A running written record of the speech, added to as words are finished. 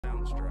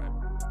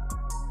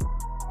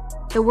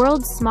The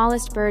world's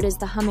smallest bird is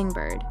the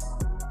hummingbird.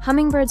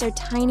 Hummingbirds are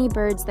tiny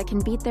birds that can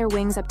beat their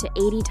wings up to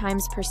 80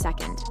 times per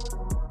second.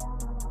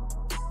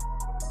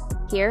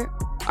 Here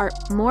are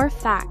more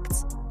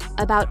facts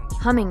about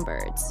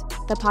hummingbirds,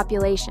 the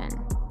population.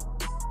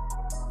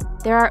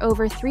 There are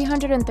over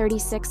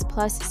 336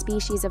 plus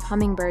species of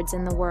hummingbirds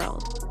in the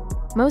world.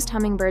 Most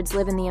hummingbirds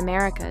live in the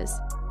Americas,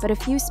 but a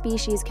few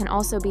species can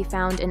also be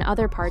found in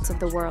other parts of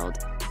the world,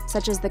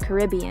 such as the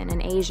Caribbean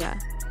and Asia.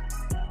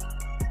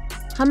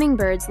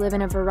 Hummingbirds live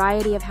in a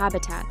variety of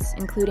habitats,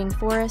 including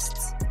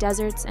forests,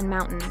 deserts, and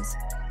mountains.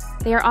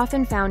 They are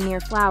often found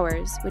near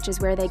flowers, which is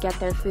where they get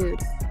their food.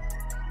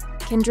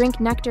 Can drink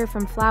nectar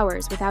from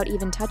flowers without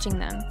even touching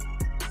them.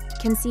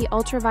 Can see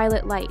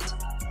ultraviolet light.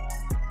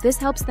 This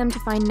helps them to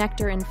find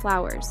nectar in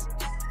flowers.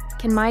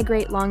 Can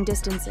migrate long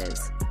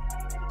distances.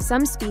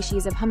 Some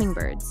species of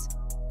hummingbirds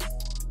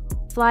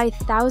fly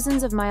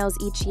thousands of miles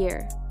each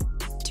year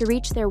to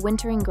reach their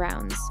wintering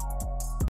grounds.